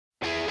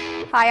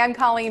Hi, I'm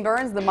Colleen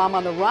Burns, the mom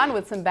on the run,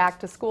 with some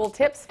back-to-school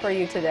tips for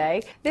you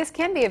today. This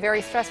can be a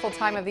very stressful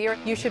time of the year.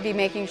 You should be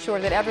making sure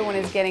that everyone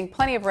is getting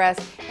plenty of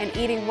rest and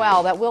eating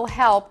well. That will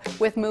help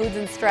with moods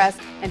and stress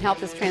and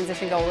help this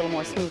transition go a little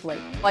more smoothly.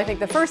 I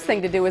think the first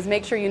thing to do is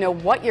make sure you know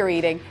what you're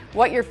eating,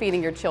 what you're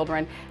feeding your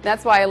children.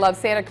 That's why I love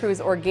Santa Cruz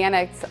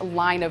Organic's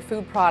line of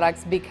food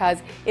products,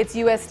 because it's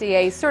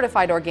USDA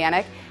certified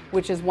organic,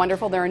 which is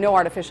wonderful. There are no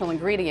artificial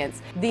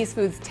ingredients. These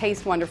foods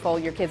taste wonderful.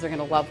 Your kids are going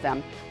to love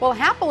them. Well,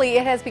 happily,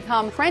 it has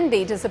become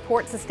trendy to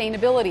support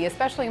sustainability,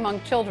 especially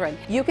among children.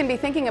 You can be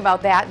thinking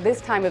about that this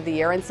time of the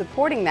year and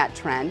supporting that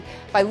trend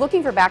by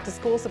looking for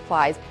back-to-school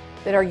supplies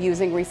that are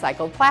using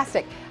recycled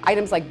plastic.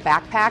 Items like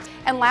backpacks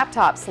and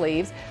laptop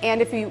sleeves.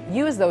 And if you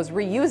use those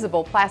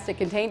reusable plastic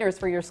containers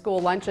for your school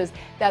lunches,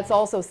 that's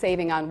also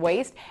saving on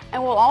waste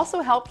and will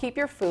also help keep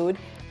your food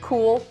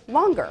cool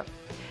longer.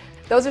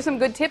 Those are some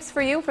good tips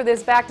for you for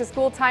this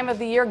back-to-school time of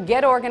the year.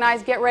 Get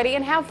organized, get ready,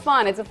 and have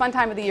fun. It's a fun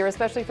time of the year,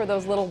 especially for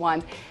those little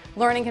ones.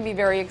 Learning can be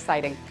very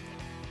exciting.